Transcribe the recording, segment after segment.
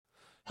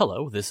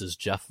Hello, this is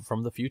Jeff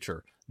from the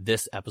future.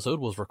 This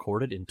episode was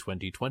recorded in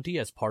 2020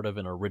 as part of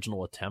an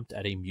original attempt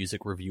at a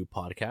music review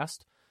podcast.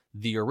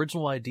 The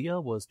original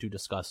idea was to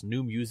discuss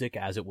new music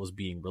as it was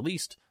being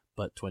released,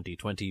 but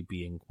 2020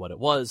 being what it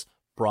was,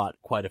 brought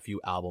quite a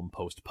few album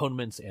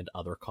postponements and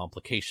other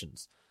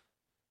complications.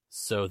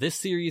 So this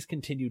series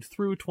continued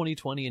through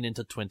 2020 and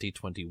into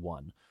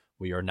 2021.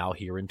 We are now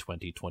here in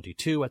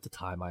 2022 at the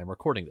time I am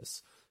recording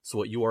this. So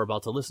what you are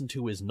about to listen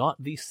to is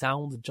not the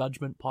Sound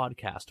Judgment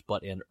podcast,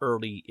 but an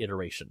early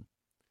iteration.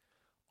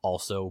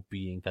 Also,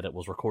 being that it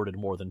was recorded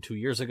more than 2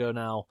 years ago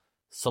now,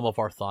 some of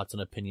our thoughts and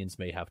opinions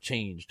may have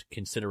changed,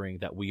 considering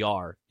that we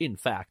are, in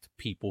fact,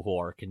 people who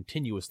are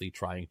continuously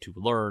trying to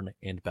learn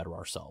and better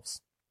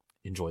ourselves.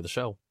 Enjoy the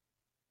show.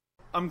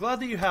 I'm glad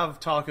that you have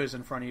tacos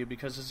in front of you,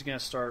 because this is going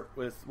to start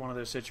with one of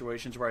those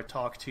situations where I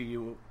talk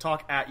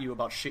at you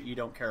about shit you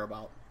don't care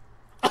about.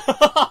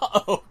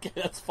 Okay,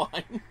 that's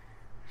fine.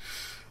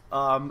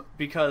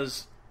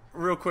 Because,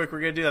 real quick, we're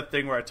going to do that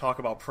thing where I talk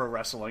about pro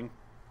wrestling.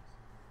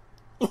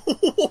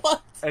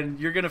 What? And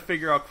you're going to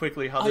figure out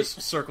quickly how this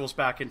circles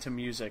back into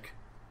music.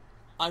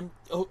 Am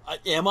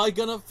I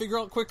going to figure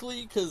out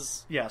quickly?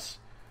 Cause... Yes.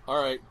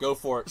 Alright, go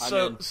for it.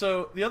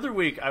 So the other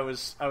week I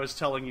was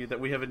telling you that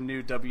we have a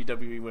new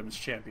WWE Women's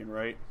Champion,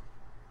 right?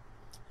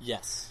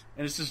 Yes.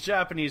 And it's this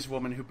Japanese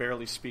woman who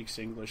barely speaks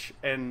English.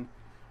 And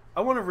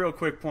I want to real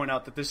quick point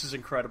out that this is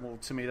incredible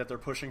to me that they're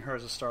pushing her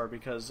as a star,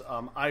 because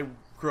I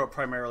grew up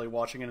primarily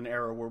watching in an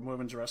era where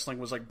women's wrestling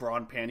was like bra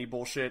and panty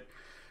bullshit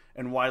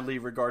and widely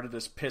regarded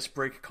as piss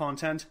break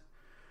content.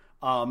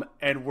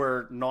 And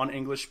where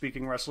non-English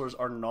speaking wrestlers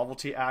are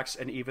novelty acts,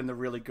 and even the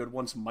really good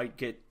ones might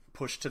get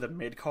pushed to the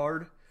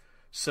mid-card.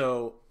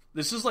 So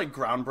this is like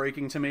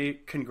groundbreaking to me.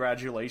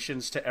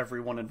 Congratulations to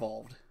everyone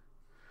involved.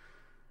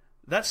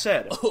 That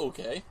said,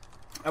 okay.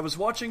 I was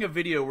watching a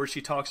video where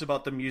she talks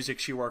about the music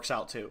she works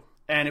out to.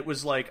 And it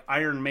was like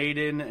Iron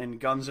Maiden and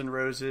Guns N'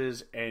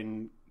 Roses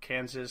and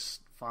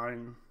Kansas.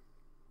 Fine.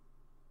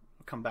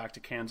 I'll come back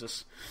to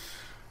Kansas.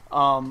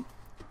 Okay.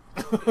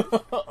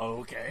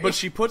 But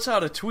she puts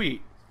out a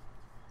tweet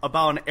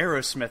about an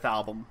Aerosmith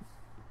album.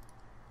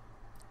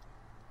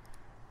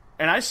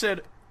 And I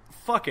said,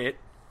 fuck it.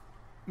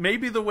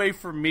 Maybe the way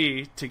for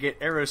me to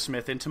get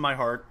Aerosmith into my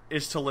heart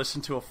is to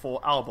listen to a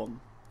full album.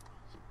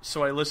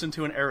 So I listened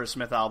to an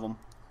Aerosmith album.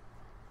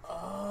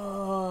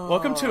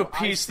 Welcome to a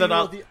piece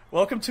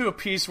welcome to a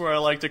piece where I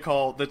like to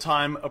call the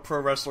time a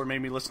pro wrestler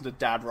made me listen to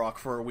dad rock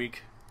for a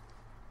week.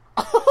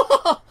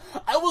 I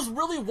was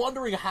really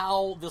wondering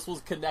how this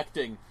was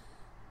connecting.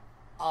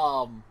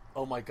 Oh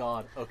my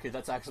god. Okay,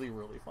 that's actually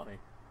really funny.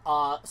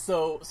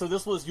 So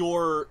this was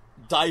your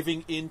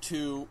diving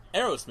into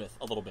Aerosmith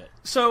a little bit.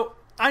 So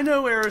I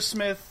know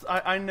Aerosmith.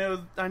 I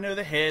know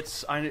the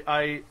hits.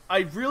 I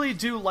really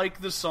do like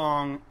the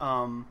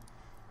song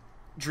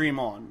Dream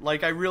On.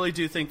 Like, I really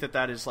do think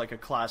that is like a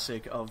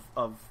classic of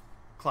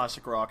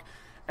classic rock.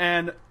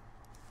 And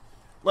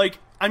like,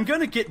 I'm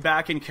gonna get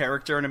back in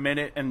character in a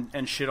minute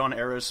and shit on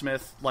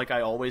Aerosmith like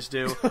I always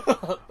do.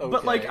 Okay.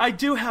 But like, I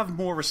do have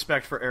more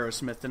respect for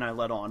Aerosmith than I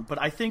let on. But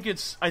I think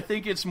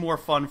it's more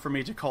fun for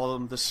me to call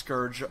them the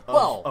scourge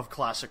of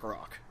classic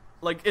rock.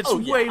 Like, it's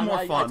way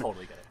more fun. I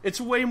totally get it. It's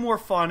way more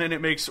fun, and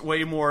it makes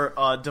way more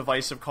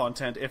divisive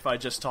content if I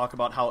just talk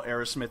about how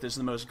Aerosmith is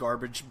the most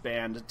garbage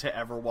band to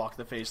ever walk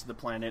the face of the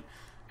planet,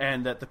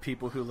 and that the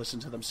people who listen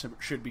to them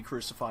should be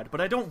crucified.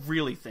 But I don't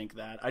really think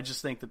that. I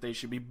just think that they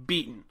should be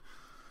beaten.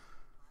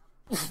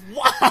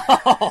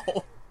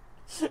 Wow!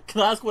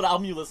 Can I ask what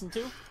album you listened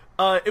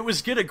to? It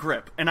was Get a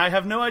Grip, and I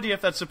have no idea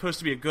if that's supposed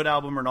to be a good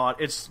album or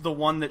not. It's the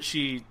one that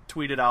she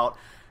tweeted out,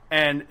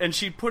 and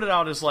she put it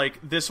out as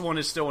like, this one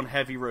is still in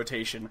heavy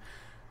rotation.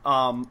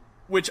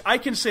 Which I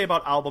can say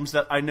about albums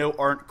that I know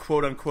aren't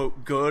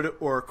quote-unquote good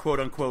or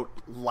quote-unquote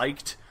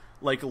liked,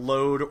 like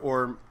Load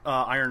or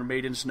Iron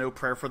Maiden's No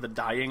Prayer for the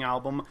Dying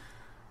album.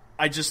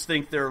 I just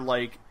think they're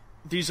like,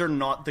 these are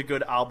not the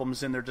good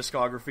albums in their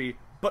discography,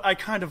 but I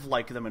kind of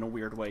like them in a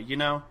weird way, you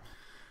know?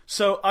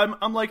 So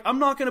I'm like, I'm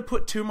not going to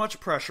put too much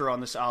pressure on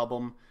this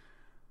album,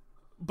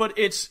 but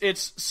it's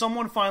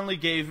someone finally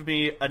gave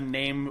me a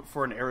name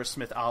for an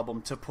Aerosmith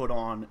album to put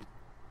on,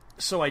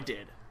 so I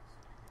did.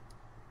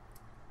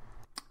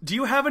 Do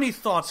you have any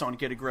thoughts on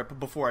Get a Grip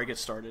before I get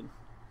started?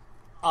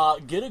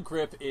 Get a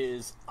Grip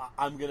is,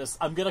 I'm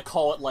gonna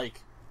call it,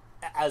 like,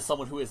 as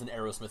someone who is an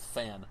Aerosmith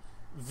fan,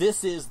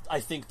 this is, I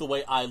think, the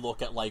way I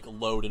look at, like,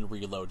 Load and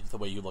Reload, the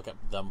way you look at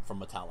them from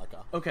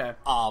Metallica. Okay.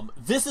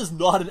 This is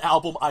not an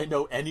album I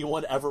know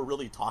anyone ever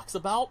really talks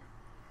about,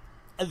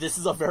 and this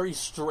is a very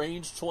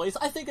strange choice.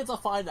 I think it's a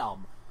fine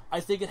album.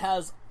 I think it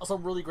has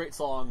some really great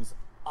songs.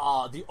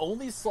 The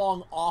only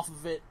song off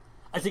of it,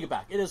 I take it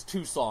back. It has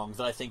two songs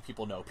that I think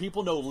people know.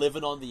 People know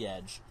Living on the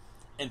Edge,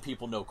 and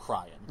people know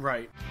Crying.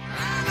 Right.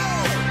 I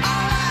know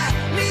all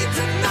I need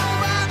to know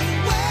about the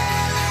way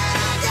that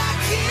I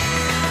got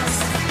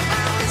kissed.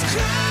 I was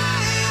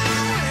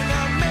crying when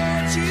I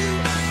met you.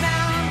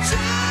 Now I'm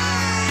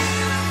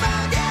trying to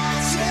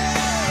forget you.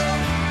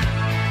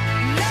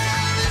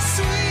 Love is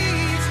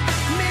sweet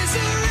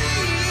misery.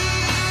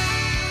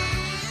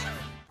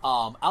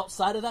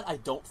 Outside of that, I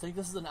don't think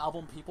this is an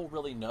album people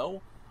really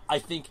know. I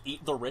think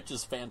Eat the Rich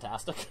is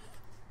fantastic.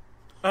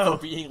 For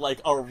being,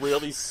 like, a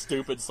really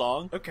stupid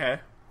song. Okay.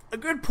 A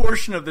good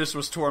portion of this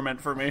was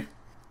torment for me.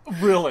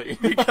 Really?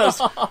 because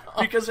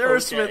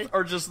Aerosmith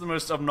are just the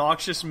most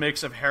obnoxious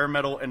mix of hair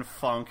metal and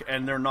funk,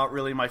 and they're not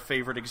really my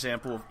favorite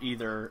example of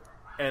either,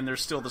 and they're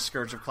still the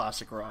scourge of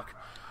classic rock.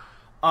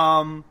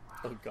 Oh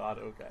god,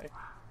 okay.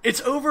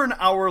 It's over an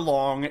hour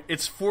long,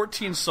 it's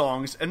 14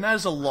 songs, and that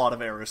is a lot of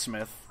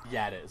Aerosmith.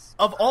 Yeah, it is.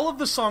 Of all of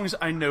the songs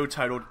I know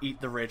titled Eat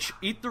the Rich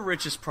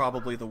is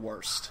probably the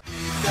worst. Eat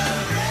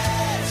the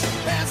rich.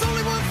 There's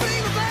only one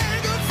thing that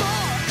they're good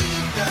for.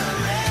 Eat the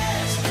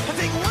rich. I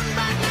take one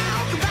bite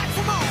now, come back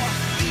for more.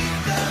 Eat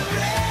the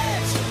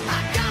rich.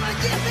 I gotta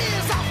get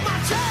this off my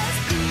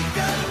chest. Eat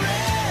the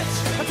rich.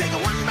 I take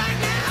one bite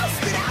now,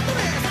 spit out the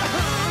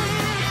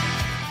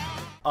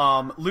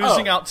rest.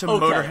 Losing out to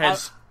okay.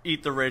 Motorhead's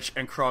Eat the Rich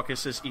and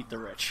Crocus's Eat the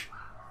Rich.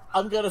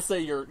 I'm gonna say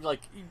you're,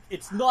 like,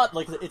 it's not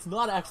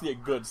actually a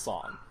good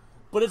song.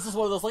 But it's just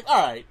one of those, like,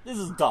 alright, this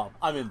is dumb.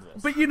 I'm into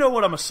this. But you know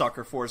what I'm a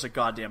sucker for is a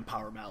goddamn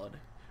power ballad.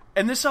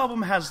 And this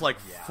album has, like,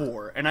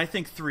 4, and I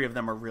think 3 of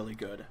them are really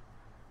good.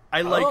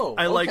 I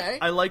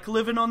like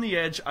Living on the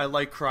Edge, I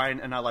like Crying,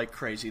 and I like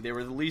Crazy. They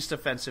were the least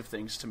offensive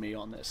things to me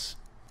on this.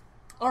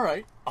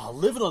 Alright.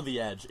 Living on the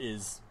Edge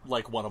is,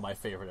 like, one of my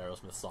favorite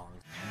Aerosmith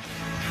songs.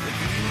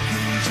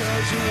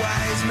 Judge a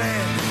wise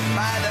man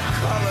by the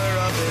color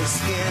of his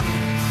skin.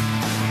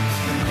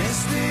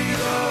 Misty, you're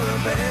a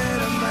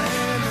better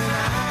man than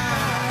I.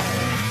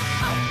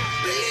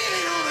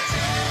 Leaning on the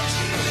edge,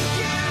 you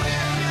can't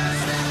let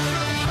yourself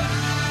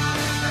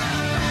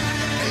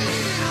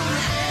leaning on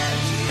the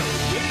edge, you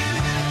can't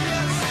help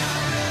yourself.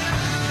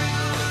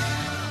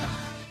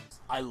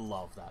 I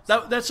love that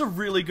song. That's a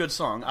really good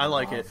song. I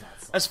like it.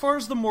 that song. As far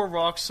as the more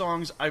rock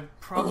songs, I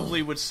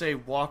probably would say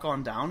Walk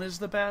On Down is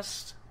the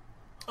best.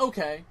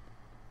 Okay.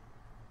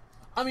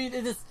 I mean,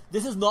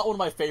 this is not one of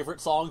my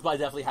favorite songs, but I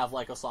definitely have,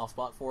 like, a soft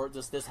spot for it.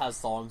 This has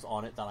songs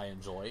on it that I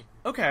enjoy.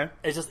 Okay.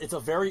 It's a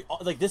very,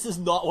 like, this is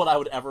not what I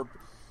would ever,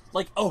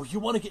 like, oh, you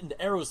want to get into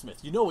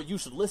Aerosmith, you know what you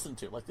should listen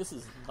to. Like, this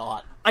is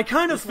not. I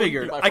kind of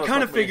figured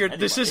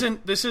this anyway.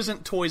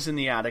 isn't Toys in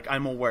the Attic.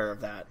 I'm aware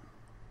of that.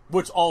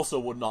 Which also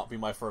would not be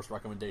my first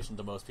recommendation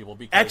to most people,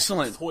 because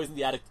Excellent. Toys in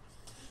the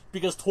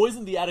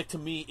Attic to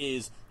me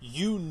is,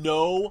 you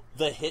know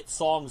the hit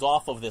songs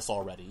off of this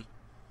already.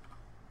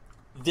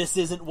 This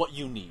isn't what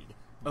you need.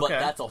 But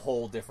that's a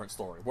whole different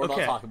story. We're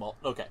not talking about...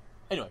 Okay.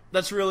 Anyway.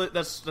 That's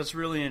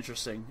really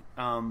interesting.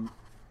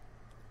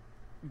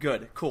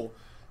 Good. Cool.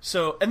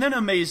 So, and then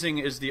Amazing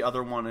is the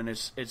other one, and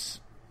it's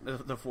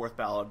the fourth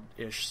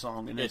ballad-ish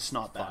song, and it's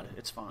not bad. Fine.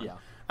 It's fine. Yeah.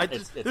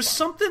 There's fine.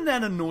 something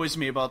that annoys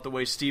me about the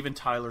way Steven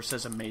Tyler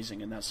says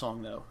Amazing in that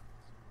song, though.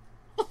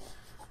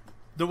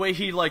 The way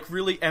he, like,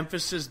 really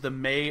emphasizes the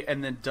may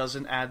and then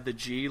doesn't add the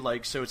G,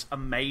 like, so it's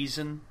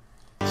amazing.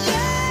 It's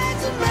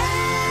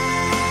amazing.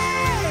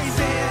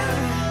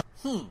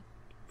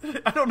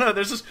 I don't know,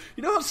 there's just...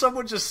 You know how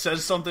someone just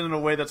says something in a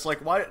way that's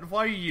like, why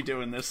are you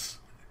doing this?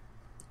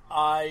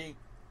 I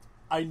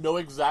know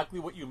exactly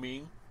what you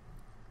mean.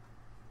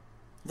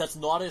 That's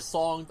not a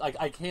song... Like,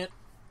 I can't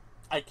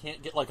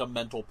get, like, a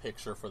mental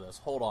picture for this.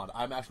 Hold on.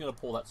 I'm actually going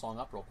to pull that song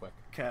up real quick.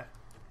 Okay.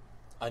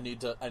 I need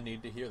to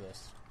hear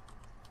this.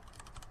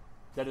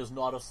 That is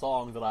not a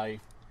song that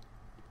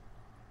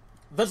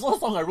that's not a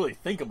song I really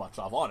think much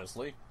of,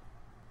 honestly.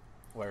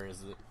 Where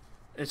is it?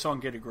 It's on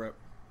Get a Grip.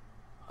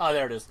 Oh,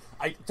 there it is.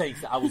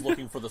 Thanks. I was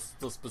looking for the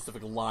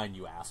specific line,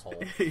 you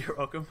asshole. You're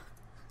welcome.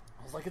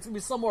 I was like, it's going to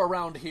be somewhere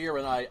around here,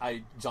 and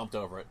I jumped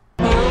over it.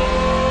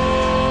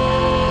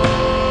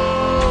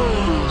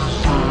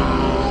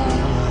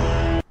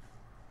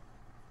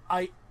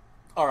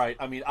 Alright,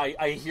 I mean,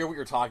 I hear what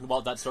you're talking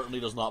about. That certainly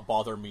does not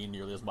bother me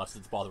nearly as much as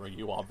it's bothering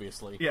you,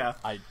 obviously. Yeah.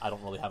 I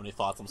don't really have any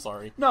thoughts, I'm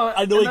sorry. No,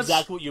 I know and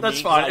exactly what you mean.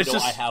 that's fine. I know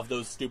I have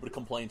those stupid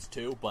complaints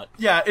too, but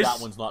that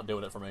one's not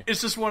doing it for me.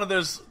 It's just one of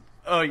those,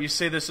 oh, you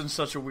say this in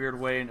such a weird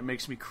way and it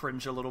makes me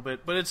cringe a little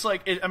bit. But it's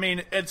like,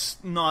 it's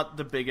not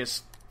the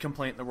biggest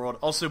complaint in the world.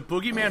 Also,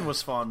 Boogeyman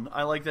was fun.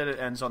 I like that it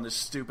ends on this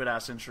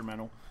stupid-ass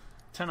instrumental.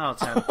 10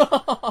 out of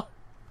 10.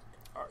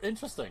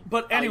 Interesting.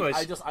 But anyways,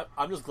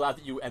 I'm just glad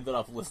that you ended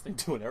up listening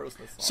to an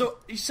Aerosmith song.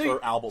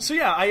 Or album. So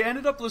yeah, I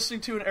ended up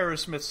listening to an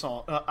Aerosmith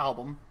song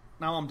album.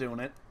 Now I'm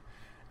doing it.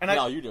 And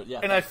you do it,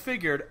 yeah. And I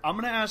figured I'm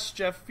gonna ask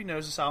Jeff if he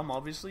knows this album.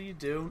 Obviously you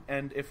do.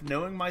 And if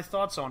knowing my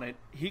thoughts on it,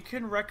 he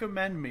can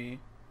recommend me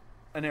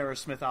an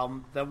Aerosmith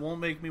album that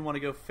won't make me want to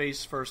go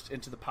face first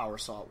into the power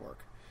saw at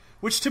work.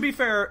 Which, to be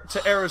fair to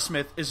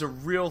Aerosmith, is a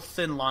real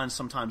thin line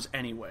sometimes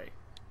anyway.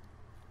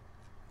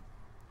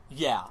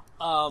 Yeah.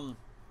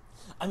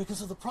 I mean,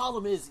 because the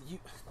problem is,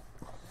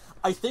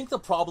 I think the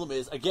problem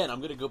is, again, I'm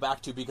going to go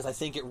back to, because I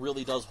think it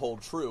really does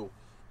hold true,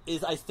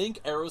 is I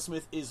think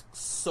Aerosmith is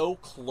so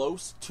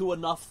close to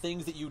enough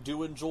things that you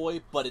do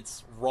enjoy, but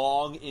it's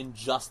wrong in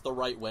just the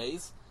right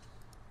ways,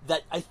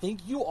 that I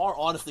think you are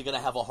honestly going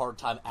to have a hard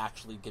time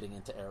actually getting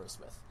into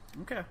Aerosmith.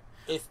 Okay.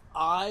 If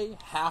I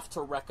have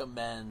to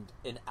recommend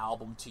an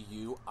album to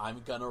you,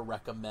 I'm gonna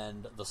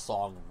recommend the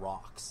song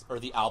Rocks, or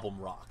the album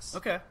Rocks.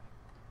 Okay.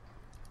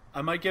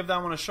 I might give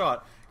that one a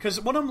shot. Because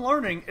what I'm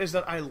learning is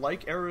that I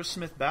like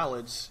Aerosmith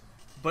ballads,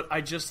 but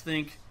I just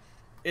think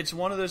it's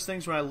one of those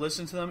things when I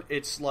listen to them,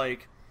 it's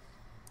like...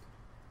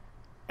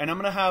 And I'm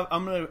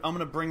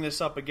gonna bring this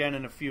up again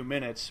in a few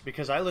minutes,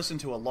 because I listened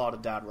to a lot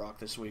of dad rock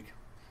this week.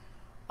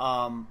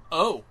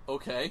 Oh,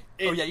 okay.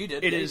 Oh, yeah, you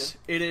did.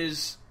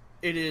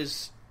 It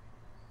is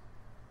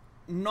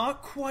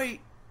not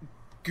quite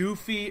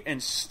goofy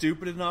and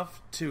stupid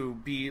enough to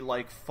be,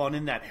 like, fun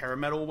in that hair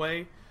metal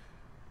way,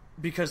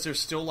 because there's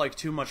still, like,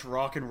 too much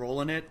rock and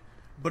roll in it,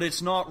 but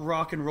it's not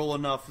rock and roll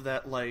enough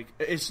that, like,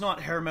 it's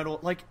not hair metal.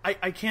 Like,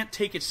 I can't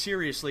take it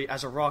seriously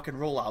as a rock and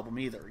roll album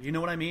either. You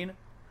know what I mean?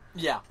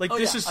 Yeah. Like,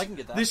 I can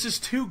get that. This is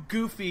too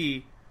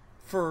goofy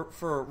for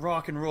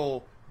rock and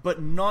roll,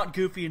 but not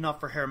goofy enough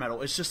for hair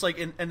metal. It's just like,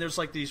 and there's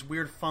like these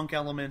weird funk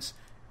elements,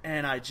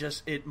 and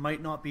it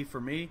might not be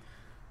for me,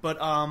 but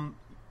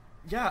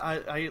yeah,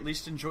 I at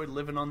least enjoyed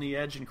Living on the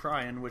Edge and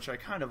Crying, which I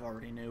kind of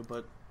already knew,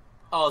 but...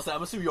 Oh, so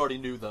I'm assuming you already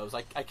knew those.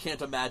 I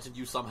can't imagine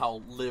you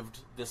somehow lived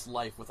this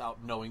life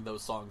without knowing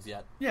those songs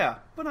yet. Yeah,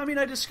 but I mean,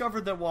 I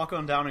discovered that Walk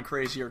On Down and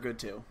Crazy are good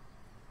too.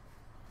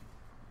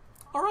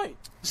 Alright.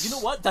 You know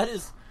what?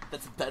 That's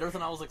better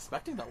than I was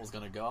expecting that was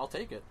going to go. I'll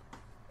take it.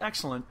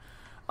 Excellent.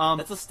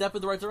 That's a step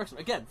in the right direction.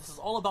 Again, this is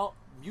all about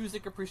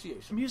music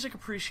appreciation. Music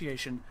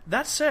appreciation.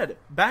 That said,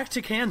 back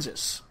to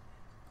Kansas.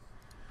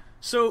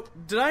 So,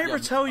 did I ever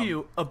tell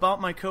you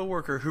about my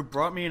coworker who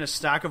brought me in a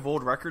stack of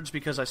old records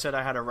because I said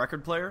I had a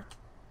record player?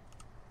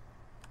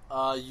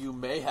 You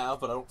may have,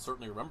 but I don't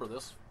certainly remember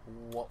this.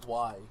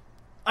 Why?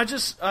 I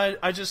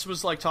just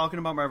was like talking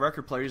about my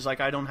record player. He's like,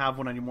 I don't have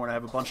one anymore, and I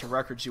have a bunch of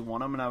records. You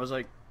want them? And I was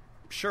like,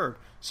 sure.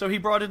 So he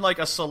brought in like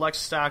a select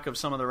stack of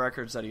some of the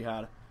records that he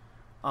had.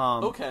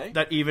 Okay.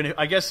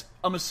 That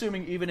I'm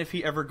assuming even if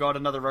he ever got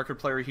another record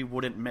player, he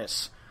wouldn't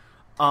miss.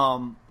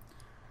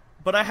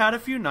 But I had a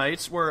few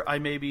nights where I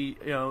maybe,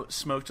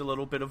 smoked a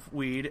little bit of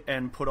weed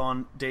and put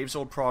on Dave's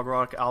old prog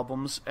rock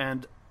albums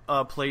and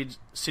played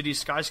City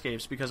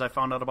Skyscapes because I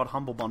found out about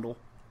Humble Bundle.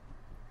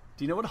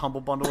 Do you know what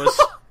Humble Bundle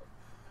is?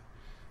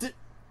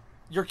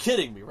 You're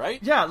kidding me, right?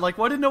 Yeah, like,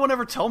 why did no one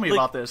ever tell me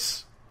about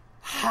this?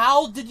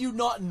 How did you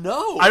not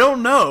know? I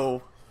don't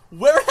know.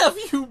 Where have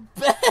you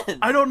been?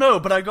 I don't know,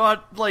 but I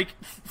got, like,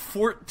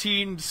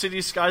 14 City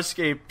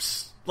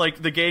Skyscapes,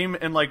 like, the game,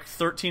 and, like,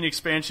 13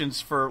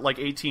 expansions for, like,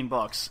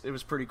 $18. It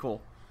was pretty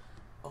cool.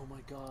 Oh my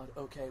god,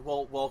 okay.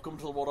 Well, welcome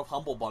to the world of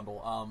Humble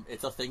Bundle.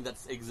 It's a thing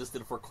that's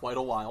existed for quite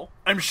a while.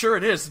 I'm sure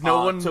it is.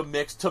 No one... To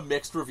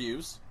mixed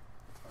reviews.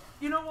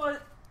 You know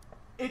what?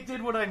 It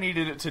did what I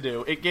needed it to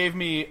do. It gave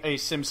me a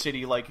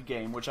SimCity-like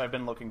game, which I've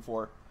been looking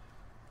for.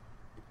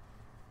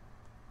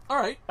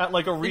 Alright. At,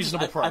 like, a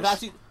reasonable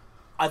price.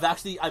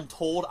 I'm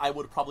told I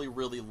would probably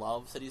really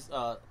love City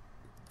Skyscapes?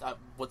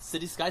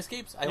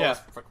 I always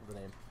forget the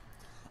name.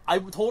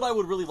 I'm told I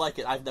would really like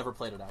it. I've never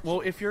played it, actually.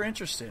 Well, if you're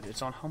interested,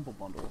 it's on Humble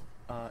Bundle.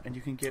 And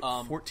you can get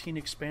 14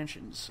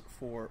 expansions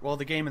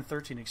the game and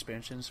 13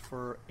 expansions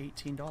for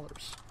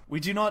 $18.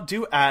 We do not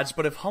do ads,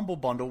 but if Humble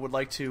Bundle would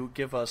like to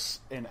give us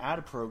an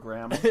ad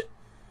program...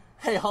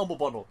 Hey, Humble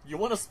Bundle, you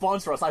want to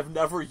sponsor us? I've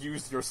never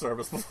used your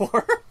service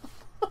before.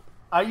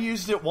 I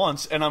used it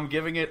once, and I'm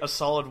giving it a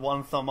solid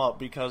 1 thumb up,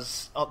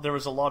 because there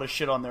was a lot of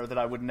shit on there that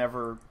I would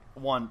never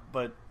want,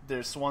 but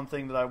there's one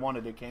thing that I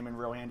wanted it came in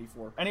real handy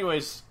for.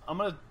 Anyways, I'm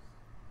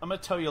gonna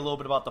tell you a little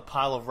bit about the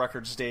pile of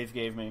records Dave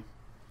gave me.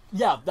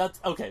 Yeah, that's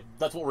okay.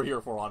 That's what we're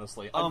here for,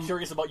 honestly. I'm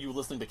curious about you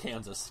listening to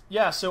Kansas.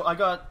 Yeah, so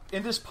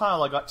in this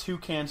pile, I got 2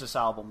 Kansas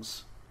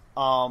albums.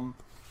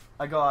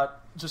 I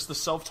got just the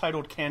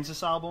self-titled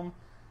Kansas album,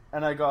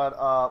 and I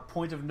got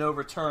Point of No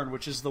Return,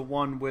 which is the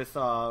one with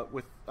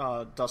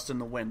Dust in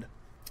the Wind.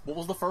 What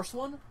was the first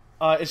one?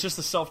 It's just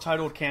the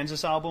self-titled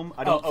Kansas album.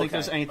 I don't think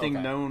there's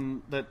anything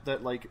known that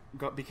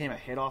became a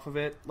hit off of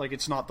it. Like,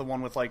 it's not the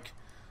one with, like,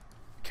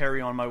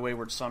 Carry On My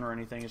Wayward Son or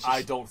anything. It's just...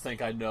 I don't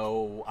think I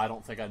know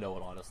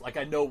it, honestly. Like,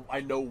 I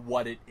know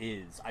what it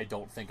is. I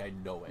don't think I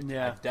know it.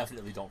 Yeah. I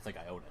definitely don't think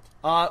I own it.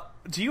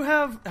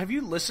 Have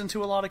you listened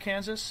to a lot of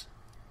Kansas?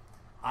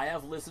 I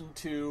have listened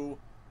to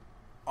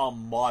a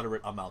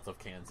moderate amount of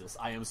Kansas.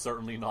 I am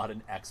certainly not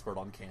an expert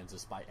on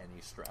Kansas by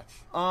any stretch.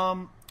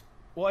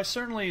 Well, I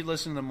certainly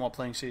listened to them while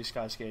playing City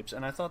Skyscapes,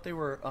 and I thought they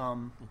were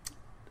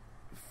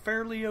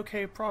fairly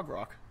okay prog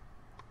rock.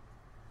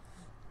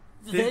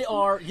 They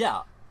are,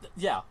 yeah.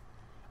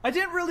 I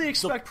didn't really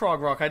expect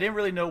prog rock. I didn't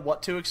really know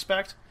what to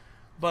expect,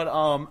 but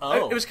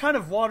it was kind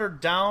of watered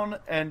down,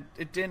 and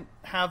it didn't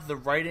have the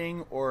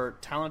writing or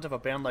talent of a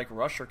band like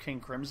Rush or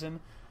King Crimson,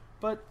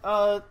 but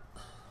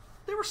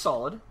they were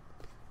solid.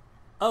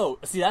 Oh,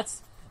 see,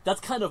 that's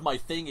kind of my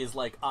thing, is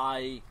like, how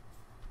do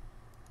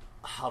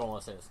I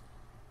want to say this?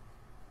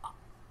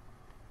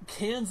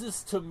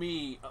 Kansas, to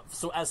me,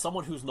 so as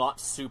someone who's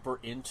not super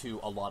into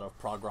a lot of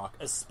prog rock,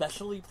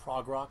 especially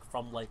prog rock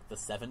from, like, the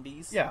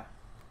 70s, yeah,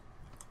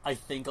 I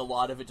think a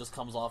lot of it just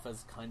comes off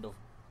as kind of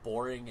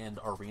boring and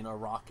arena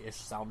rock-ish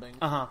sounding.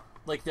 Uh-huh.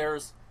 Like,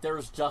 there's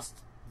just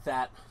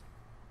that...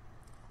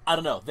 I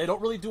don't know. They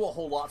don't really do a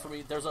whole lot for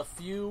me. There's a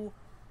few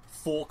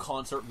full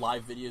concert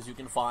live videos you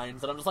can find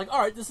that I'm just like,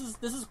 alright, this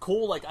is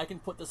cool. Like, I can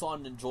put this on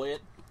and enjoy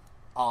it.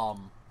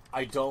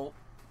 I don't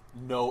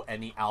know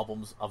any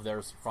albums of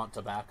theirs front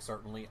to back,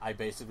 certainly. I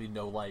basically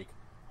know, like...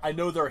 I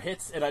know their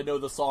hits, and I know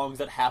the songs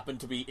that happen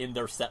to be in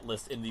their set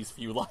list in these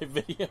few live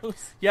videos.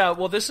 Yeah,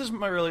 well, this is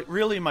my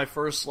really my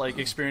first like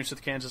experience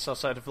with Kansas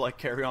outside of like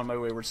Carry On My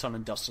Wayward Son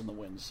and Dust in the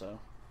Wind. So,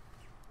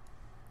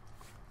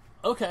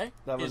 okay,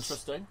 that was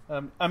interesting.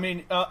 I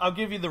mean, I'll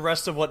give you the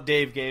rest of what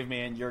Dave gave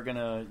me, and you're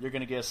gonna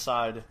get a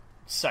side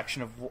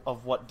section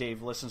of what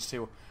Dave listens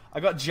to. I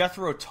got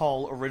Jethro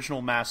Tull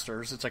Original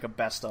Masters. It's like a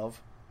best of.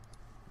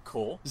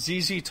 Cool.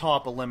 ZZ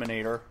Top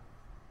Eliminator.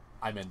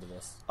 I'm into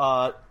this.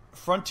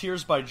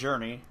 Frontiers by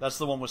Journey. That's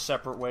the one with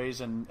Separate Ways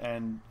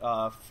and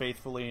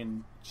Faithfully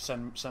and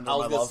Send Her My I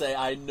was Love. going to say,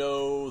 I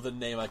know the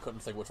name, I couldn't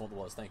think which one it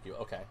was. Thank you.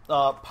 Okay.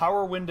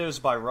 Power Windows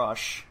by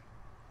Rush.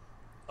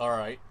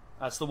 Alright.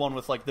 That's the one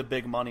with like the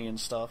big money and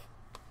stuff.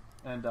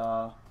 And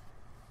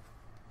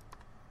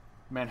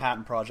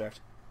Manhattan Project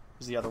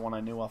is the other one I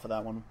knew off of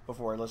that one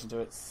before I listened to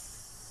it.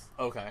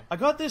 Okay. I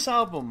got this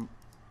album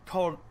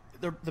called...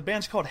 The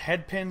band's called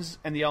Headpins,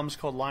 and the album's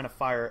called Line of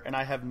Fire, and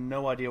I have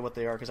no idea what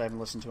they are because I haven't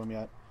listened to them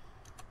yet.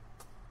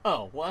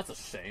 Oh, well, that's a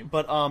shame.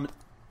 But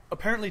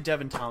apparently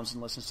Devin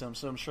Townsend listens to them,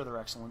 so I'm sure they're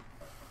excellent.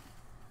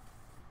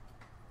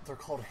 They're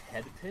called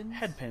Headpins?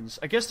 Headpins.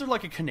 I guess they're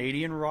like a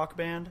Canadian rock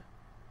band.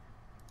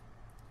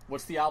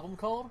 What's the album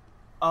called?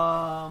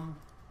 Line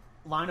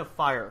of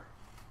Fire.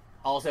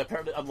 I'll say,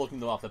 apparently, I'm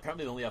looking them up.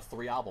 Apparently they only have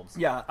 3 albums.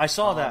 Yeah, I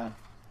saw that.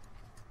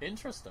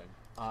 Interesting.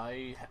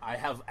 I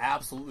have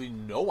absolutely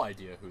no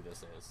idea who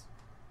this is.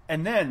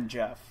 And then,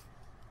 Jeff,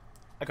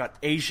 I got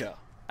Asia.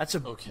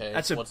 Okay,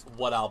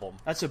 what album?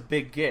 That's a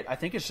big get. I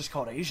think it's just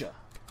called Asia.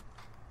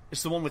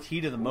 It's the one with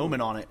Heat of the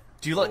Moment on it.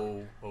 Do you like?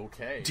 Oh,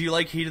 okay. Do you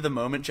like Heat of the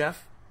Moment,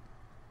 Jeff?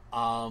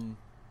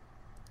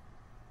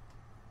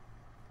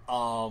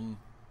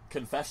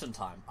 Confession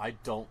time. I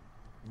don't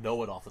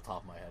know it off the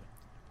top of my head.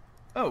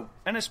 Oh,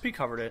 NSP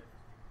covered it.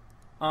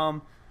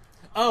 Oh,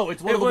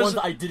 it's one of the ones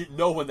that I didn't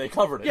know when they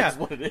covered it. Yeah, is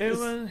what it is.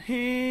 It was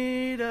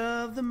Heat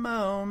of the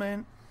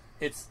Moment.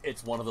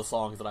 It's one of the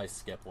songs that I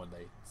skip when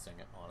they sing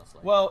it,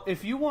 honestly. Well,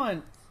 if you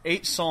want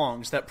 8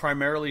 songs that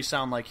primarily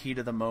sound like Heat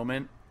of the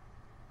Moment,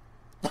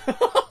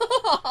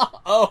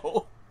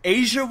 oh,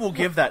 Asia will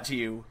give that to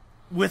you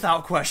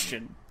without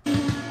question.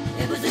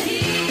 It was the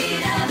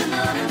heat of the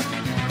moment,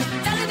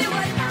 telling me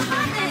what my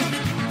heart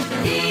needs. The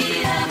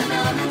heat of the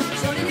moment,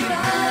 showed in your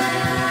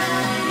eyes.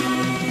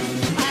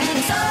 I am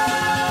a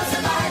soul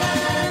survivor,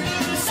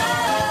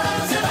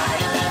 soul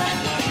survivor,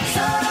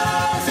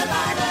 soul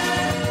survivor,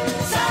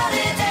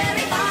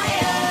 solitary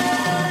fire.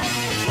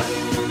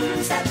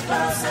 One step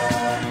closer,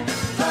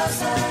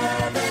 closer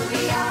than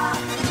we are.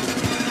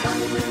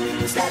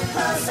 One step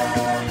closer,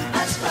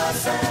 much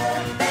closer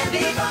than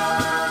before.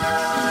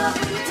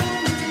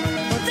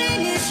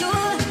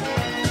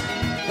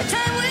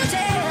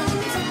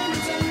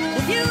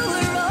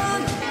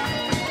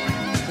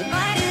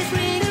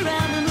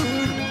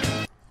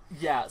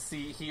 Yeah,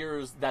 see,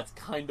 that's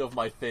kind of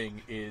my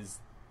thing, is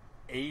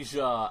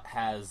Asia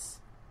has,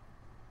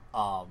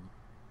 I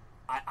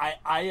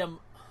am,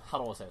 how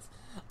do I say this?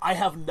 I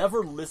have never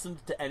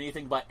listened to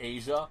anything by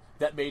Asia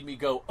that made me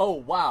go, oh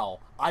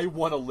wow, I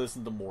want to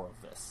listen to more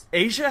of this.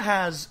 Asia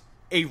has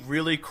a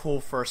really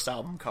cool first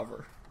album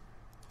cover.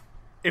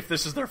 If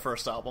this is their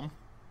first album.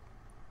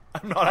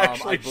 I'm not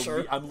actually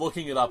sure. I'm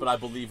looking it up, and I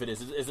believe it is.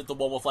 Is it the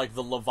one with, like,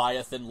 the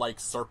Leviathan, like,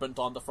 serpent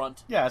on the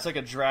front? Yeah, it's like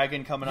a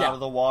dragon coming out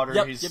of the water.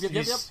 Yep,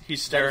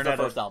 He's staring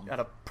at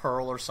a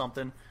pearl or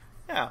something.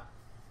 Yeah,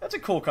 that's a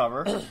cool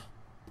cover.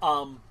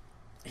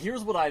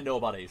 Here's what I know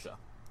about Asia.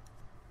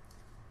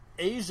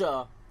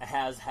 Asia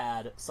has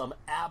had some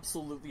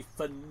absolutely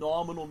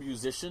phenomenal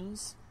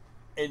musicians,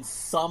 and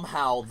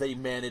somehow they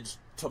managed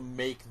to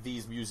make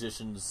these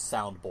musicians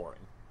sound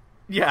boring.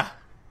 Yeah.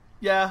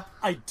 Yeah.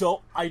 I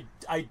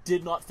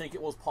did not think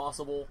it was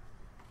possible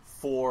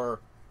for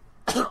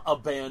a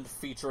band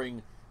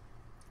featuring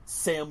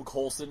Sam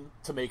Coulson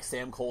to make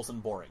Sam Coulson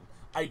boring.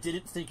 I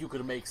didn't think you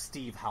could make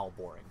Steve Howe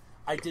boring.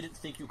 I didn't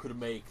think you could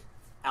make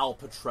Al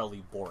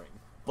Pitrelli boring.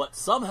 But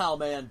somehow,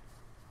 man,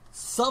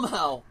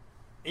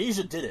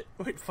 Asia did it.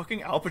 Wait,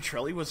 fucking Al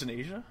Pitrelli was in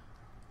Asia?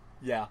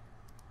 Yeah.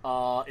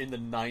 In the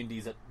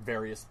 90s at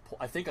various...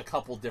 I think a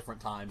couple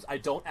different times. I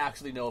don't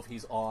actually know if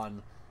he's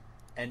on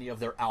any of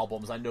their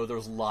albums. I know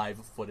there's live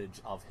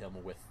footage of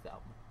him with them.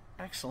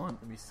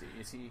 Excellent. Let me see.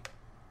 Is he...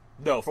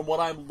 No, from what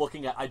I'm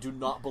looking at, I do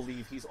not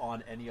believe he's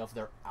on any of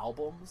their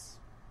albums.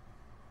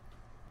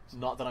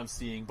 Not that I'm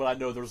seeing, but I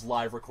know there's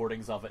live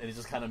recordings of it, and it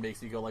just kind of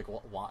makes me go like,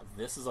 what?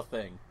 This is a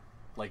thing.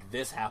 Like,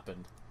 this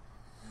happened.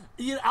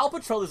 You know, Al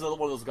Pitrelli's another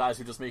one of those guys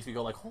who just makes me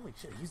go like, holy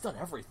shit, he's done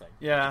everything.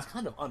 Yeah. It's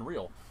kind of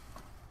unreal.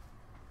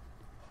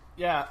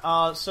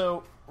 Yeah,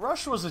 so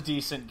Rush was a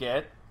decent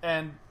get,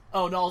 and...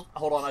 Oh, no,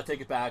 hold on, I take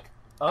it back.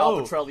 Oh.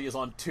 Al Pitrelli is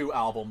on 2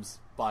 albums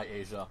by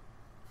Asia.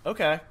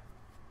 Okay.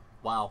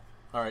 Wow.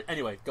 All right.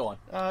 Anyway, go on.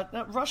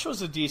 No, Rush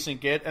was a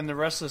decent get, and the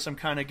rest of this I'm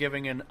kind of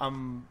giving an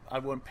I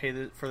wouldn't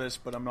pay for this,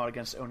 but I'm not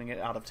against owning it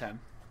out of 10.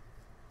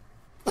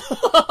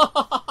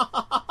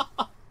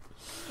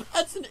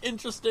 That's an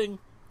interesting.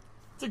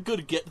 It's a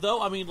good get,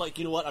 though. I mean, like,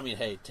 you know what? I mean,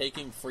 hey,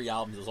 taking free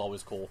albums is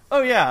always cool.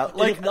 Oh yeah, And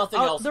like if nothing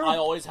else, I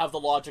always have the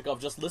logic of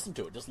just listen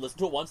to it. Just listen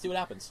to it once, see what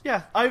happens.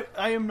 Yeah, I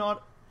am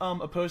not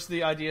opposed to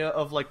the idea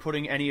of like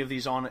putting any of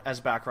these on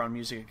as background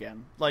music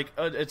again. Like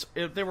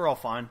they were all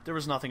fine. There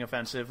was nothing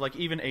offensive. Like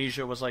even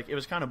Asia was like it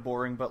was kind of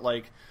boring, but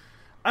like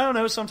I don't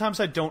know. Sometimes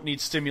I don't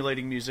need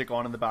stimulating music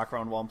on in the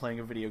background while I'm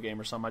playing a video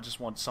game or something. I just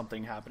want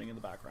something happening in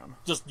the background.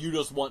 You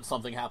just want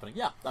something happening.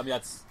 Yeah, I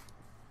mean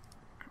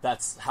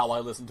that's how I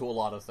listen to a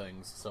lot of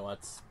things. So I'm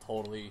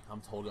totally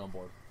on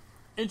board.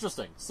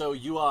 Interesting. So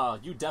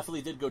you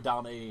definitely did go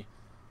down a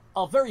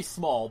very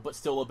small but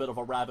still a bit of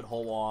a rabbit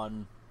hole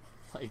on.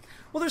 Like,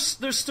 well,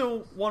 there's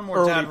still one more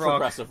early dad rock.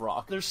 Progressive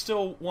rock. There's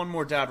still one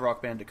more dad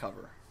rock band to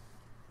cover.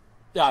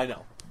 Yeah, I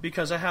know.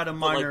 Because I had a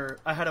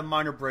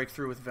minor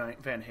breakthrough with Van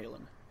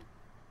Halen.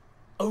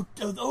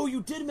 Oh,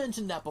 you did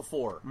mention that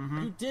before.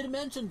 Mm-hmm. You did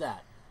mention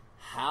that.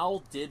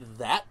 How did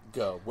that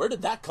go? Where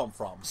did that come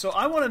from? So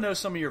I want to know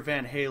some of your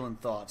Van Halen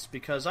thoughts,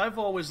 because I've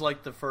always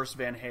liked the first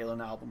Van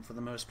Halen album for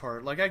the most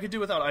part. Like, I could do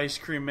without Ice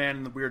Cream Man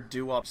and the weird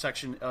doo-wop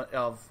section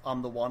of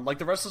I'm the One. Like,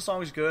 the rest of the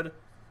song is good,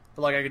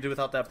 but like I could do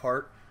without that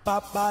part.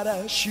 But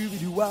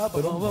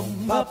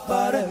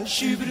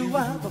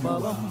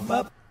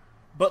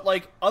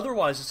like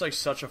otherwise it's like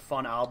such a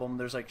fun album.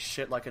 There's like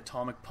shit like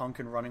Atomic Punk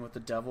and Running with the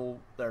Devil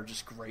that are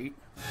just great.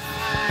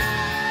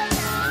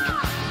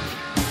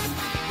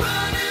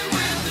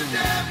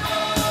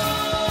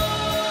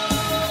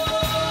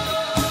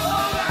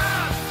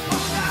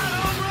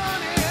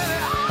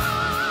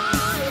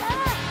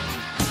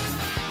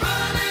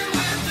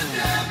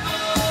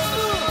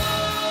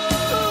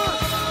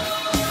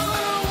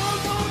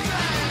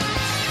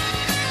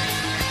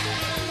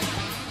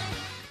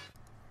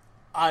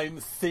 I'm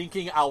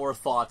thinking our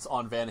thoughts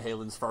on Van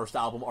Halen's first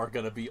album are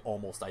going to be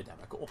almost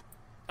identical.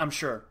 I'm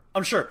sure.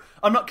 I'm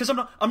not, because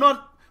I'm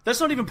not, that's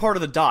not even part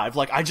of the dive.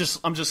 Like, I'm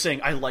just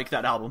saying I like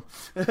that album.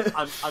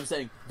 I'm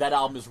saying that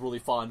album is really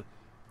fun.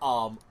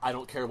 I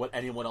don't care what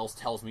anyone else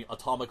tells me.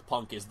 Atomic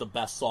Punk is the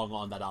best song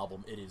on that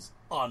album. It is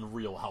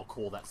unreal how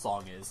cool that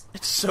song is.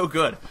 It's so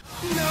good.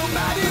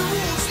 Nobody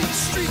rules the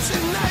streets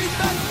at night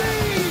but me,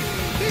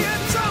 the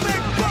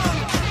Atomic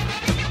Punk.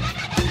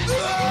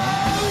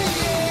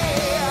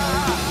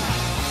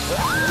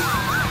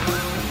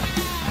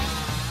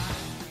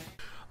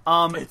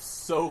 It's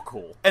so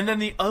cool. And then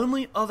the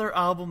only other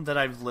album that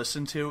I've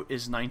listened to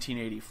is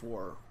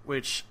 1984,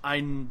 which I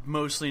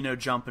mostly know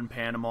Jumpin'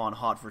 Panama and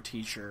Hot for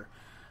Teacher.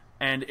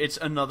 And it's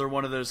another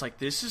one of those, like,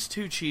 this is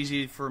too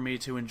cheesy for me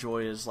to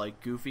enjoy as,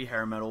 like, goofy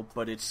hair metal,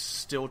 but it's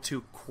still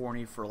too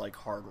corny for, like,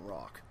 hard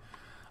rock.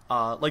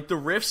 Like, the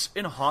riffs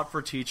in Hot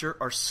for Teacher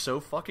are so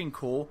fucking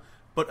cool,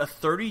 but a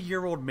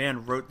 30-year-old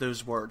man wrote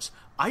those words.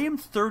 I am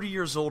 30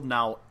 years old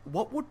now.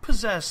 What would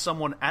possess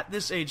someone at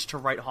this age to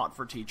write Hot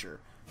for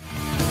Teacher?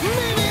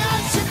 Maybe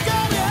I should go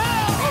to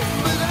hell,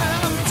 but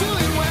I'm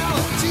doing well.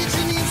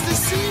 Teacher needs to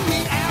see me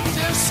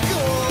after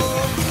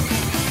school.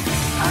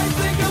 I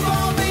think of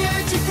all the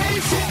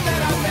education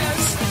that I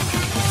missed,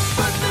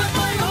 but that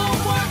my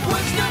homework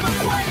was never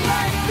quite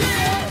like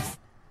this.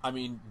 I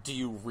mean, do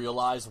you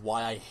realize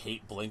why I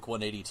hate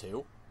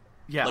Blink-182?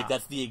 Yeah. Like,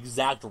 that's the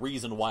exact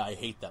reason why I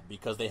hate them,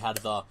 because they had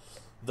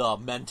the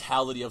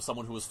mentality of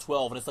someone who was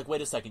 12, and it's like,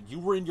 wait a second, you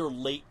were in your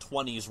late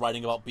 20s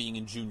writing about being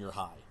in junior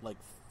high. Like,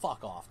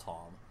 fuck off,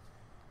 Tom.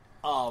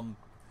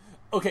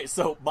 Okay,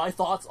 so my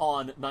thoughts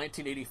on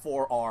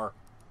 1984 are,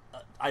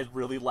 I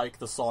really like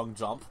the song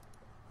Jump.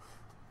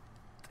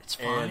 It's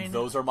fine. And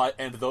those are my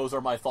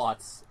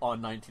thoughts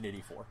on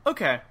 1984.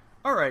 Okay.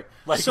 All right.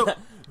 Like, so,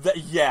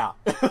 yeah.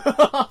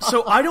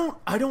 So I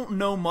don't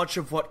know much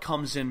of what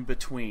comes in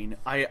between.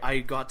 I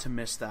got to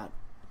miss that.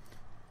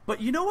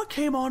 But you know what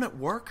came on at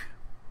work?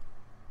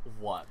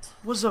 What?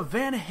 Was a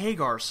Van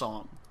Hagar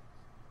song.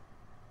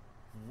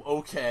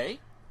 Okay.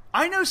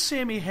 I know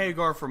Sammy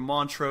Hagar from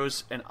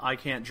Montrose and I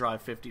Can't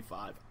Drive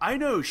 55. I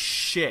know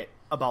shit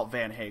about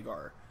Van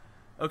Hagar.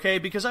 Okay?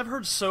 Because I've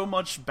heard so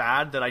much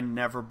bad that I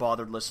never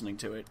bothered listening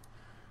to it.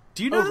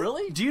 Do you know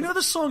really? Do you know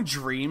the song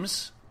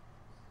Dreams?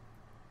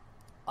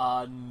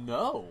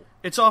 No.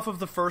 It's off of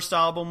the first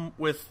album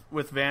with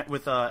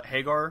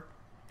Hagar.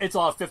 It's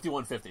off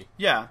 5150.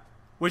 Yeah,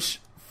 which,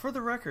 for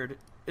the record,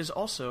 is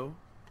also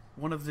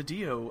one of the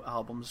Dio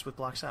albums with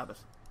Black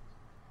Sabbath.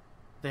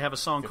 They have a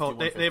song called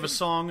they have a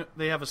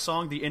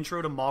song the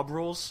intro to Mob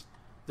Rules,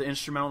 the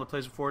instrumental that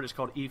plays before it is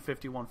called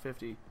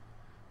E5150.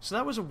 So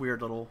that was a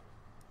weird little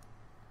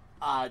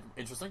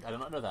interesting. I did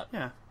not know that.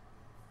 Yeah.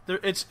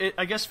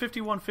 I guess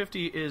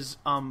 5150 is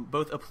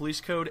both a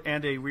police code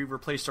and a we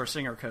replaced our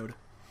singer code.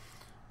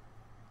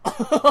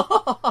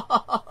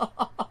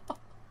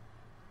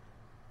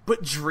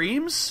 But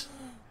Dreams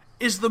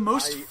is the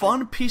most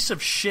fun piece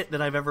of shit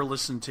that I've ever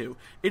listened to.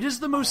 It is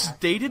the most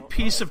dated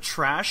piece of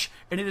trash,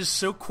 and it is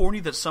so corny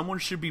that someone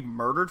should be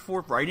murdered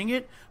for writing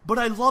it, but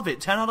I love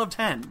it. 10 out of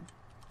 10.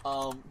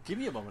 Give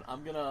me a moment.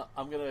 I'm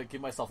gonna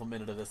give myself a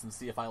minute of this and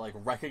see if I, like,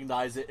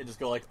 recognize it and just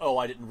go like, oh,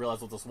 I didn't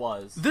realize what this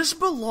was. This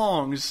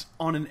belongs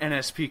on an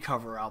NSP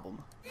cover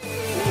album.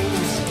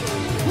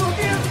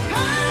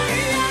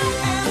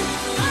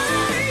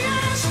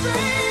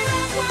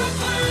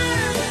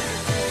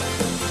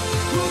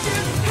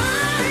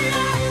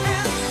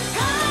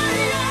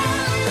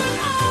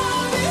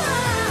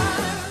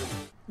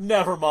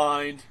 Never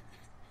mind.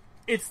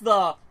 It's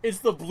the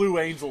Blue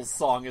Angels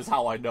song is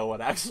how I know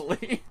it,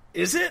 actually.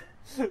 Is it?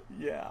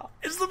 Yeah.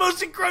 It's the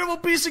most incredible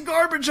piece of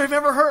garbage I've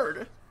ever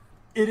heard.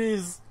 It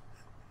is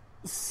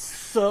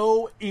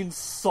so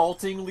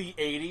insultingly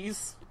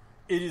 80s.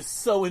 It is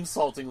so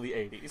insultingly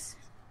 80s.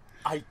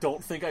 I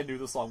don't think I knew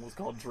the song was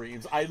called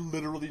Dreams. I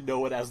literally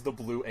know it as the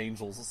Blue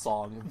Angels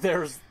song.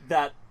 There's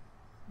that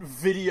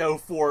video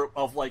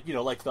of like, you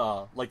know, like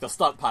the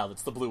stunt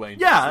pilots, the Blue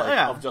Angels,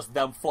 of just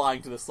them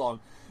flying to this song.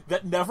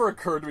 That never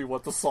occurred to me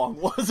what the song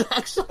was,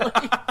 actually.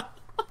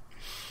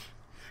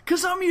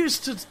 Because I'm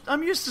used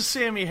to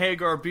Sammy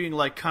Hagar being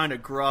like kind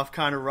of gruff,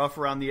 kind of rough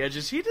around the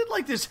edges. He did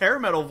like this hair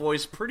metal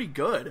voice pretty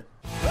good.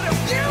 But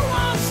if you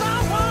want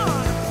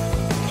someone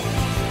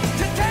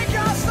to take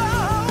your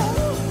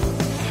soul,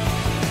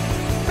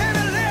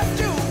 maybe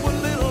lift you a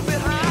little bit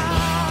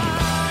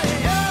higher.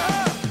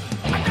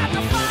 I got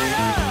the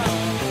fire.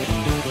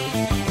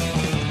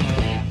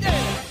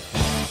 Yeah.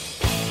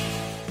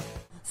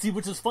 See,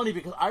 which is funny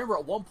because I remember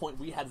at one point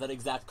we had that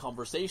exact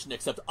conversation,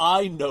 except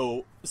I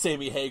know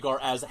Sammy Hagar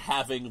as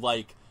having,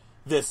 like,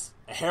 this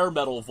hair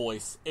metal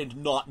voice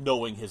and not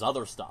knowing his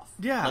other stuff.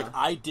 Yeah. Like,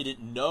 I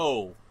didn't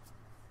know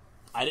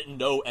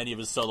any of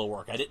his solo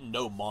work. I didn't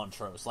know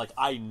Montrose. Like,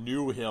 I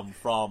knew him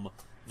from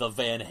the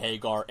Van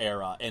Hagar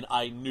era, and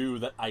I knew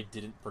that I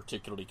didn't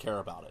particularly care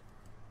about it.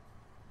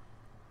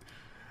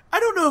 I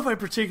don't know if I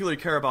particularly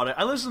care about it.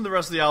 I listened to the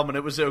rest of the album and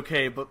it was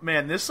okay, but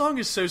man, this song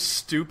is so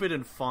stupid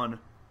and fun.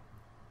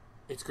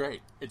 It's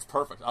great. It's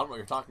perfect. I don't know what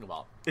you're talking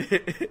about.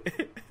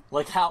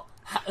 Like,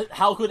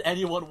 how could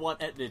anyone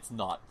want it? It's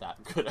not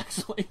that good,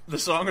 actually. The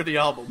song or the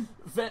album?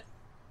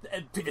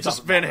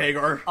 Just Van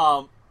Hagar.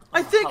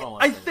 I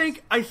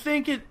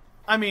think it.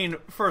 I mean,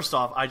 first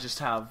off, I just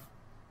have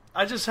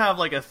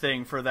like a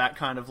thing for that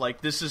kind of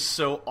like, this is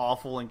so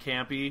awful and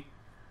campy,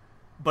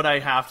 but I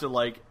have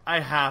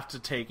to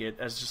take it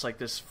as just like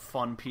this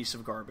fun piece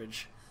of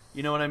garbage.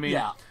 You know what I mean?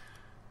 Yeah.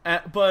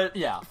 But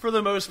yeah, for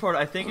the most part,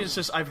 I think it's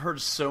just I've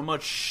heard so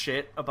much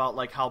shit about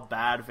like how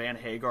bad Van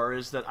Hagar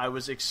is that I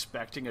was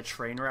expecting a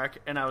train wreck,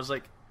 and I was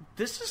like,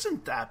 this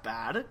isn't that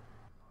bad.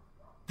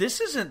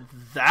 This isn't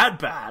that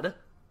bad.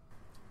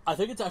 I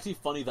think it's actually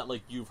funny that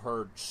like you've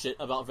heard shit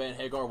about Van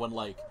Hagar when,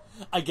 like,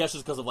 I guess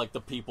just because of like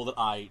the people that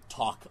I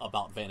talk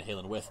about Van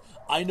Halen with.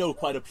 I know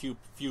quite a few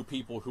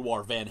people who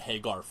are Van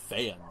Hagar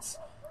fans.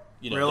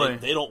 You know, really?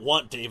 They don't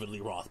want David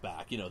Lee Roth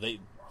back. You know,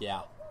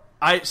 yeah.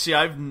 I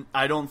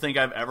don't think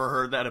I've ever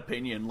heard that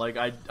opinion. Like,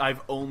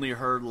 I've only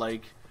heard,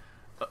 like,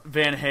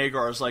 Van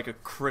Hagar is, like, a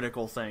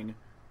critical thing.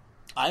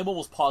 I'm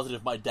almost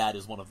positive my dad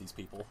is one of these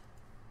people.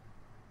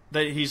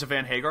 That he's a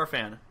Van Hagar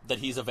fan? That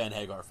he's a Van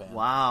Hagar fan.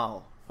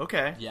 Wow.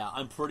 Okay. Yeah,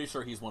 I'm pretty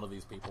sure he's one of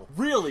these people.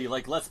 Really,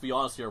 like, let's be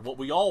honest here, what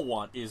we all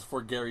want is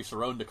for Gary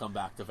Cherone to come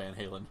back to Van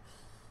Halen.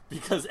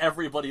 Because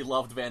everybody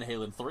loved Van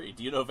Halen 3.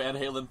 Do you know Van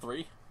Halen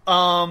 3?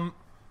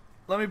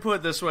 Let me put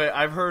it this way.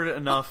 I've heard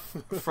enough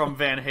from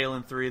Van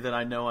Halen 3 that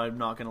I know I'm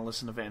not going to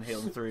listen to Van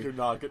Halen 3. You're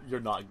not going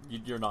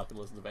to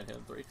listen to Van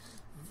Halen 3.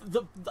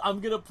 I'm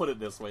going to put it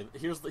this way.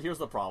 Here's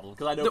the problem,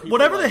 because I know people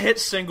whatever the hit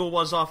single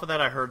was off of that,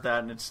 I heard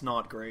that, and it's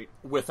not great.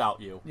 Without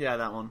You. Yeah,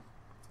 that one.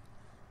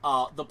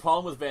 The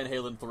problem with Van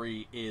Halen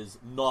 3 is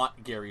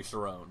not Gary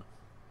Cherone.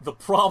 The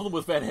problem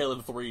with Van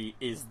Halen 3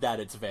 is that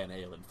it's Van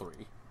Halen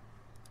 3.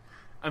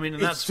 I mean,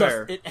 and that's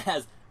fair.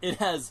 It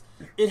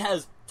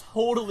has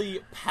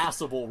totally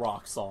passable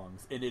rock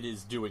songs, and it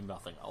is doing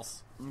nothing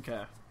else.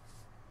 Okay.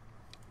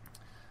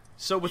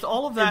 So with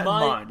all of that in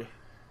mind,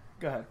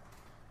 go ahead.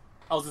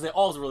 I was gonna say,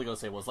 all I was really gonna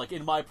say was, like,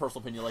 in my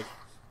personal opinion, like,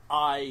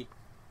 I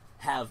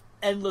have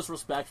endless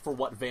respect for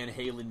what Van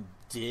Halen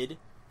did,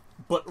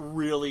 but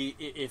really,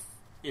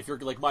 if you're,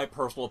 like, my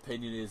personal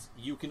opinion is,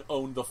 you can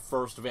own the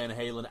first Van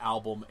Halen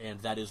album, and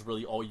that is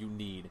really all you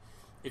need.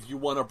 If you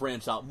want to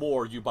branch out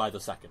more, you buy the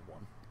second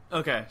one.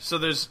 Okay, so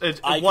there's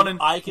one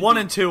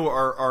and two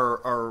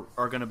are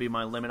going to be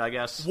my limit, I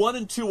guess. 1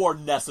 and 2 are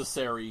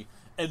necessary,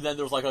 and then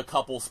there's like a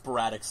couple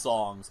sporadic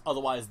songs.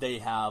 Otherwise, they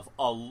have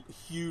a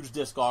huge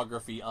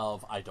discography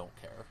of I don't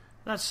care.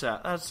 That's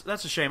sad.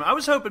 That's a shame. I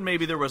was hoping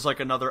maybe there was like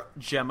another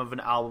gem of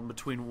an album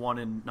between 1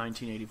 and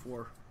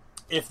 1984.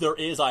 If there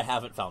is, I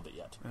haven't found it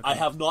yet. Okay. I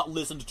have not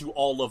listened to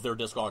all of their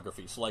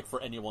discography. So, like,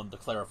 for anyone to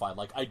clarify,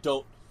 like,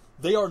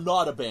 they are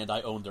not a band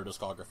I own their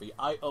discography.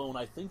 I own,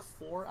 I think,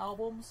 4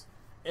 albums.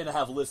 And I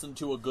have listened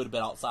to a good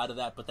bit outside of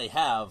that, but they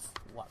have,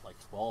 like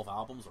 12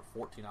 albums or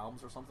 14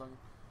 albums or something?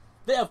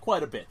 They have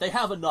quite a bit. They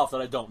have enough that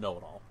I don't know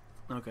at all.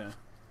 Okay.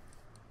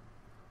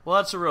 Well,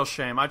 that's a real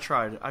shame. I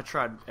tried,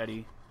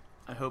 Eddie.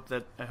 I hope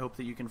that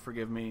you can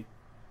forgive me.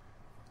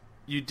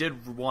 You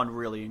did one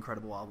really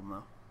incredible album,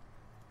 though.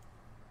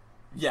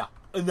 Yeah,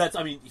 and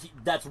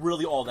that's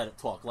really all that it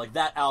took. Like,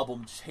 that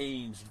album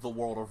changed the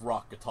world of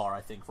rock guitar,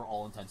 I think, for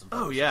all intents and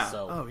purposes.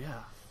 Oh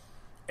yeah.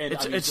 And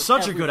It's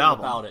such a good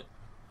album. About it,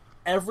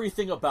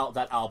 everything about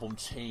that album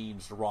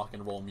changed rock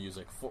and roll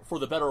music for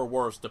the better or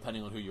worse,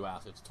 depending on who you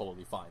ask. It's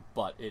totally fine,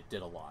 but it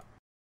did a lot.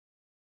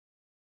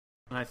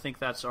 And I think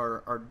that's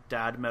our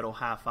dad metal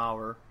half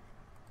hour.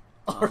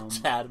 Our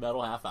dad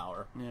metal half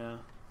hour. Yeah.